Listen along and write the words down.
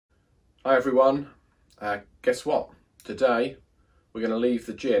Hi everyone, guess what? Today we're going to leave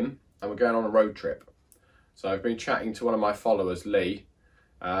the gym and we're going on a road trip. So I've been chatting to one of my followers, Lee.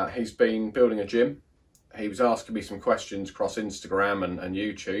 He's been building a gym. He was asking me some questions across Instagram and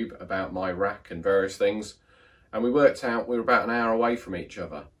YouTube about my rack and various things, and we worked out we were about an hour away from each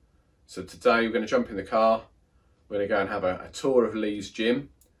other. So today we're going to jump in the car, we're going to go and have a tour of Lee's gym,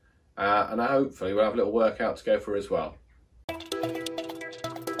 and hopefully we'll have a little workout to go for as well.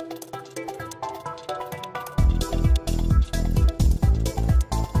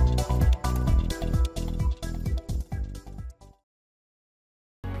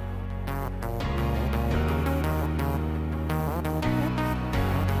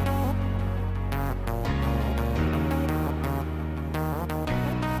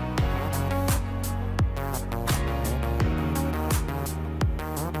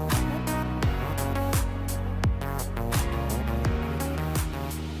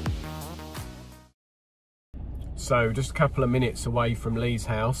 So just a couple of minutes away from Lee's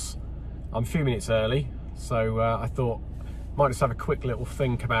house. I'm a few minutes early, so I thought might just have a quick little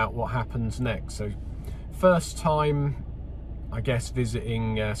think about what happens next. So first time, I guess,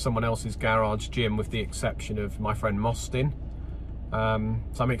 visiting someone else's garage gym, with the exception of my friend Mostin.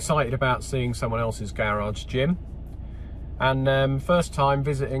 So I'm excited about seeing someone else's garage gym, and first time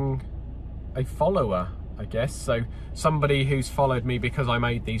visiting a follower, I guess. So somebody who's followed me because I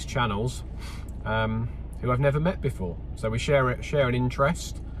made these channels, who I've never met before. So we share an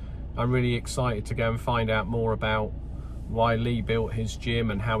interest. I'm really excited to go and find out more about why Lee built his gym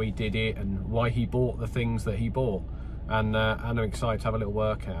and how he did it and why he bought the things that he bought. And I'm excited to have a little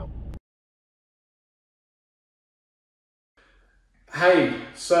workout. Hey,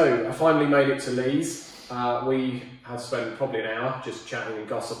 so I finally made it to Lee's. We have spent probably an hour just chatting and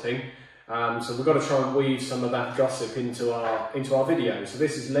gossiping. So we've got to try and weave some of that gossip into our video. So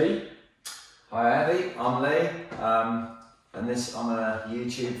this is Lee. Hi Andy, I'm Lee, and I'm a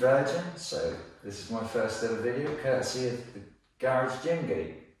YouTube virgin, so this is my first ever video, courtesy of the Garage Gym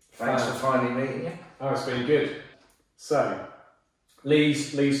Geek. Thanks for finally meeting you. Oh, it's been good. So,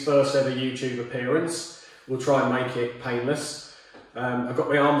 Lee's first ever YouTube appearance. We'll try and make it painless. I've got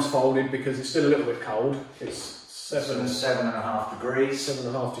my arms folded because it's still a little bit cold. It's 7.5 degrees.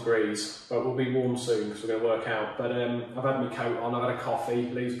 7.5 degrees, but we'll be warm soon because we're going to work out. But I've had my coat on, I've had a coffee.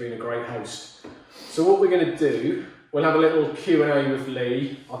 Lee's been a great host. So what we're going to do, we'll have a little Q&A with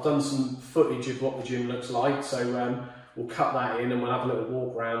Lee. I've done some footage of what the gym looks like, so we'll cut that in and we'll have a little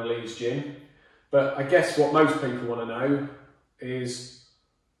walk around Lee's gym. But I guess what most people want to know is,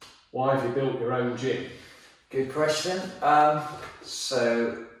 why have you built your own gym? Good question.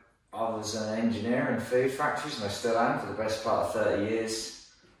 So I was an engineer in food factories, and I still am for the best part of 30 years.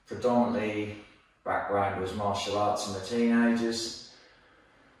 Predominantly background was martial arts in the teenagers.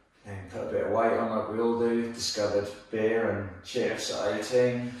 Then put a bit of weight on like we all do, discovered beer and chips at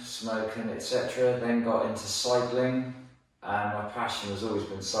 18, smoking, etc. Then got into cycling, and my passion has always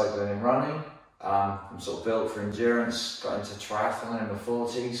been cycling and running. I'm sort of built for endurance, got into triathlon in my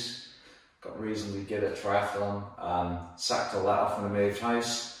 40s, got reasonably good at triathlon, sacked all that off when I moved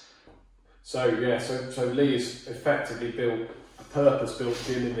house. So yeah, so Lee has effectively built a purpose-built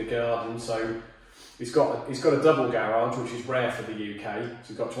gym in the garden. So he's got a double garage, which is rare for the UK. So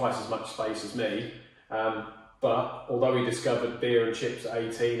he's got twice as much space as me. But although he discovered beer and chips at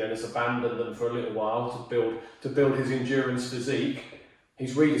 18 and has abandoned them for a little while to build his endurance physique,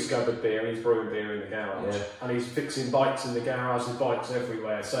 he's rediscovered beer and he's brewing beer in the garage. Yeah. And he's fixing bikes in the garage. There's bikes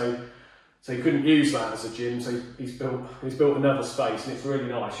everywhere. So he couldn't use that as a gym. So he's built another space, and it's really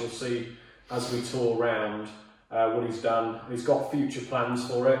nice. You'll see as we tour around what he's done. He's got future plans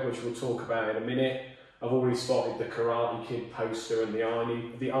for it, which we'll talk about in a minute. I've already spotted the Karate Kid poster and the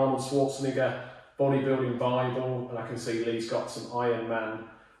Arnold Schwarzenegger bodybuilding Bible, and I can see Lee's got some Ironman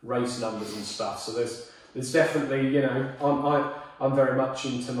race numbers and stuff. So there's definitely, you know, I'm very much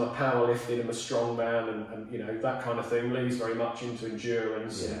into my powerlifting and my strongman and you know, that kind of thing. Lee's very much into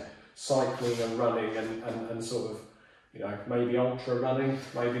endurance, and cycling and running and sort of, you know, maybe ultra running,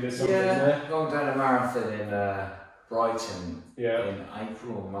 maybe there's something there. Going down a marathon in Brighton in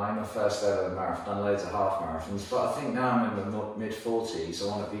April or May, my first ever marathon, done loads of half marathons, but I think now I'm in the mid-40s, I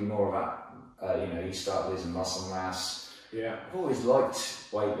want to be more about, you know, you start losing muscle mass. Yeah. I've always liked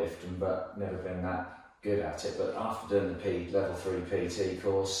weightlifting, but never been that good at it, but after doing the level 3 PT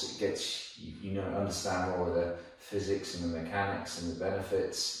course, it gets, you know, understand more of the physics and the mechanics and the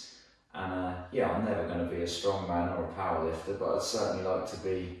benefits. And yeah, I'm never going to be a strongman or a powerlifter, but I'd certainly like to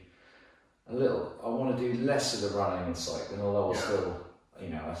be I want to do less of the running and cycling, although I still, you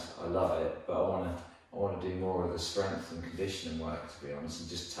know, I love it, but I want to I want to do more of the strength and conditioning work, to be honest, and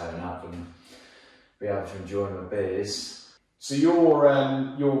just tone up and be able to enjoy my beers. So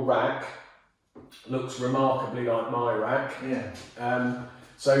your rack looks remarkably like my rack. Yeah.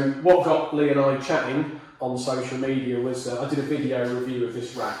 So what got Lee and I chatting on social media was I did a video review of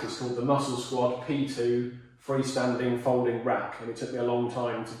this rack. It's called the Muscle Squad P2 Freestanding Folding Rack, and it took me a long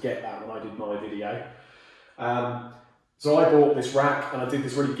time to get that when I did my video. So I bought this rack and I did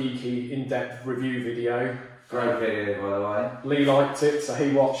this really geeky in-depth review video. Great video, by the way. Lee liked it, so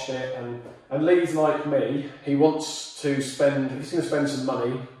he watched it, and Lee's like me. He wants to spend, if he's going to spend some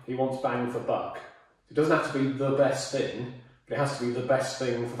money, he wants bang for buck. It doesn't have to be the best thing, but it has to be the best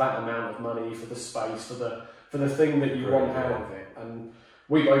thing for that amount of money, for the space, for the thing that you want out of it. And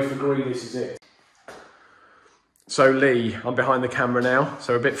we both agree this is it. So Lee, I'm behind the camera now,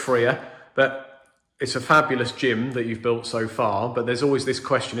 so a bit freer, but it's a fabulous gym that you've built so far, but there's always this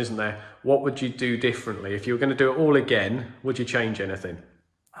question, isn't there? What would you do differently? If you were going to do it all again, would you change anything?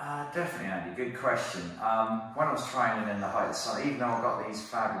 Definitely, Andy. Good question. When I was training in the height of the sun, even though I got these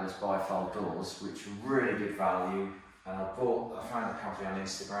fabulous bifold doors, which are really good value, and I found a company on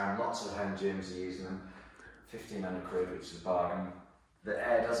Instagram, lots of home gyms are using them, 1,500 quid, which is a bargain. The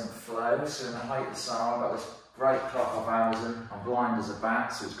air doesn't flow, so in the height of the sun, I've got this great clock off Amazon. I'm blind as a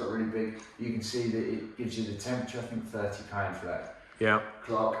bat, so it's got really big. You can see that it gives you the temperature. I think £30 for that. Yeah.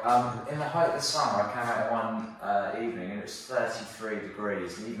 Clock. In the height of the summer, I came out one evening and it was 33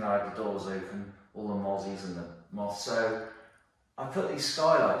 degrees, and even though I had the doors open, all the mozzies and the moths. So I put these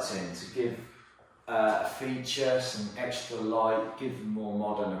skylights in to give a feature, some extra light, give a more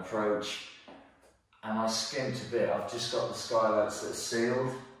modern approach. And I skimped a bit. I've just got the skylights that are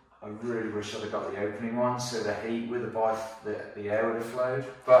sealed. I really wish I'd have got the opening one, so the heat with the air would have flowed.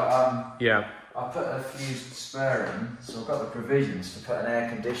 But yeah, I put a fused spur in, so I've got the provisions to put an air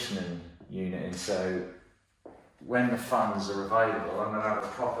conditioning unit in. So when the funds are available, I'm going to have a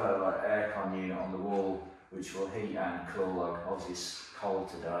proper aircon unit on the wall, which will heat and cool. Like obviously it's cold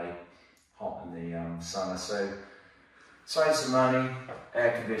today, hot in the summer. So save some money.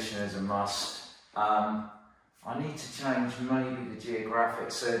 Air conditioner is a must. I need to change maybe the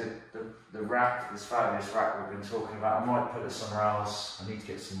geographic, so the rack, this fabulous rack we've been talking about, I might put it somewhere else. I need to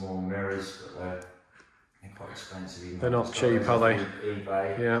get some more mirrors, but they're quite expensive. They're not cheap, are they?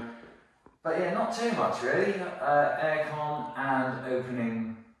 eBay. Yeah. But yeah, not too much really. Aircon and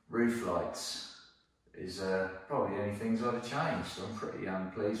opening roof lights is probably the only things I'd have changed. So I'm pretty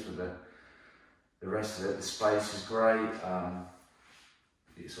pleased with the rest of it. The space is great.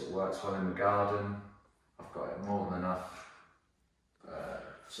 It sort of works well in the garden. I've got more than enough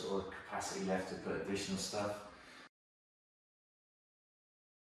sort of capacity left to put additional stuff.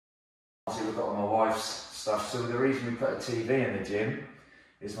 Obviously we've got all my wife's stuff, so the reason we put a TV in the gym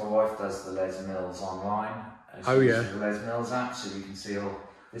is my wife does the Les Mills online. Oh yeah. The Les Mills app, so you can see all,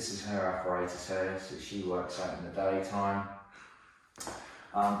 this is her apparatus here, so she works out in the daytime.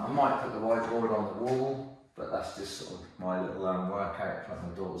 I might put the whiteboard on the wall, but that's just sort of my little workout, like my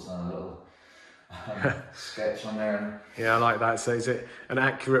daughter's done a little sketch on there. And yeah, I like that. So is it an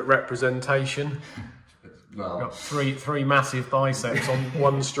accurate representation? well, got three massive biceps on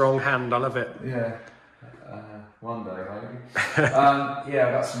one strong hand. I love it. Yeah, one day maybe. Yeah,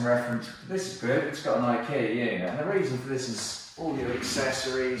 I've got some reference. This is good. It's got an IKEA unit, and the reason for this is all your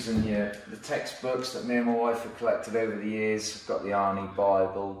accessories and the textbooks that me and my wife have collected over the years. I've got the Arnie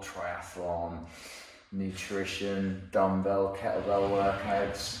Bible, triathlon, nutrition, dumbbell, kettlebell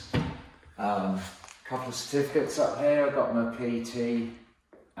workouts. Couple of certificates up here. I've got my PT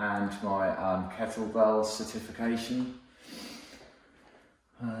and my kettlebell certification.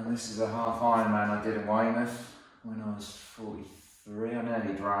 This is a half Ironman I did in Weymouth when I was 43. I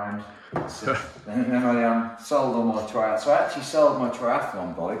nearly drowned. So, then I sold all my triathlon. So I actually sold my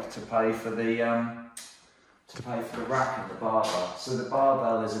triathlon bike to pay for the rack and the barbell. So the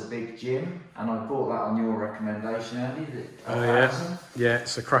barbell is a big gym, and I bought that on your recommendation, Andy. Yeah,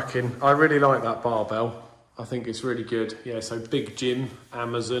 it's a cracking. I really like that barbell. I think it's really good. Yeah, so big gym,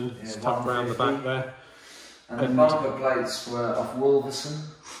 Amazon, it's tucked around the back there. And the bumper plates were off Wolverson,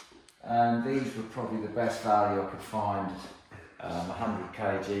 and these were probably the best value I could find. 100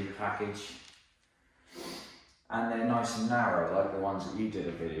 kg package, and they're nice and narrow, like the ones that you did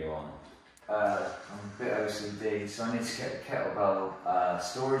a video on. I'm a bit OCD, so I need to get a kettlebell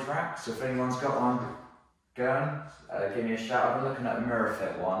storage rack. So if anyone's got one going, give me a shout. I've been looking at a mirror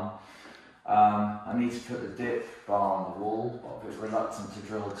fit one. I need to put the dip bar on the wall. I'm a bit reluctant to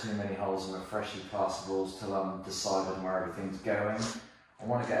drill too many holes in the freshly plastered walls till I'm decided where everything's going. I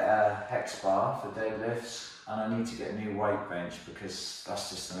want to get a hex bar for deadlifts, and I need to get a new weight bench because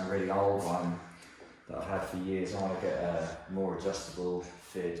that's just a really old one that I've had for years. I want to get a more adjustable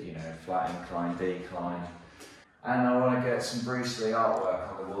fit, you know, flat incline, decline. And I want to get some Bruce Lee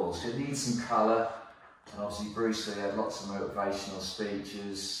artwork on the walls. It needs some colour. And obviously Bruce Lee had lots of motivational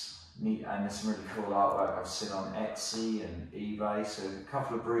speeches. And there's some really cool artwork I've seen on Etsy and eBay. So a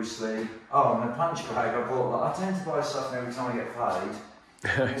couple of Bruce Lee. Oh, and a punch bag I bought. Like, I tend to buy stuff every time I get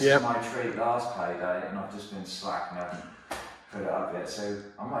paid. This is my treat last payday, and I've just been slack and haven't put it up yet. So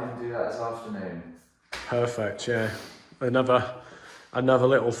I might even do that this afternoon. Perfect. Yeah. Another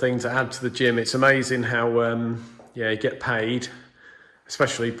little thing to add to the gym. It's amazing how you get paid,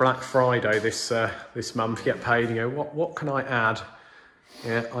 especially Black Friday this month. You get paid and you go, what can I add?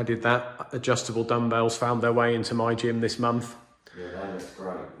 Yeah, I did that. Adjustable dumbbells found their way into my gym this month. Yeah, they look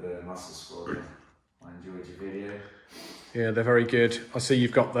great, the muscle squad. I enjoyed your video. Yeah, they're very good. I see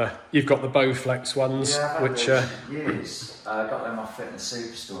you've got the Bowflex ones, yeah, which years. I got them off Fitness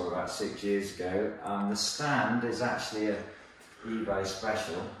Superstore about 6 years ago. The stand is actually a eBay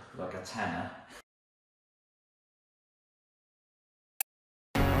special, like a tenner.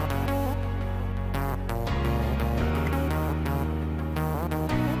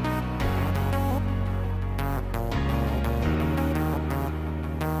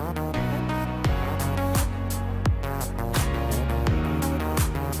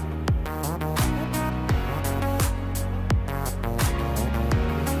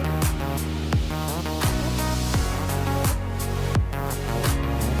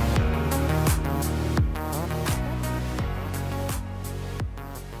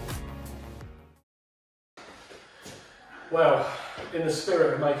 Well, in the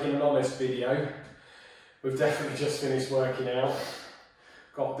spirit of making an honest video, we've definitely just finished working out.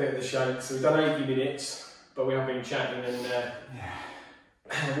 Got a bit of the shake, so we've done 80 minutes, but we have been chatting and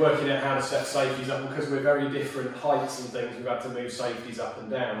working out how to set safeties up, because we're very different heights and things, we've had to move safeties up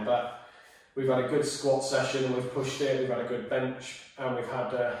and down, but we've had a good squat session and we've pushed it, we've had a good bench, and we've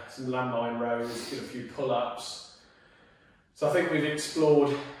had some landmine rows, did a few pull-ups. So I think we've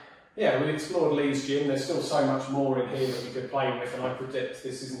explored Lee's gym. There's still so much more in here that we could play with, and I predict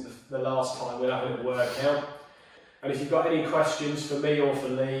this isn't the last time we'll have a little workout. And if you've got any questions for me or for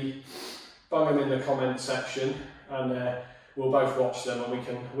Lee, bung them in the comment section, and we'll both watch them and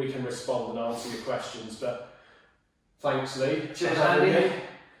we can respond and answer your questions. But thanks, Lee. Cheers, Andy.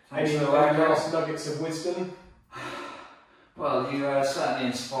 Any last nuggets of wisdom? Well, you certainly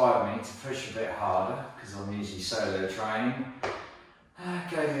inspired me to push a bit harder, because I'm usually solo training.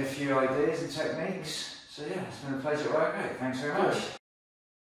 Gave me a few ideas and techniques. So yeah, it's been a pleasure to work out. Thanks very much.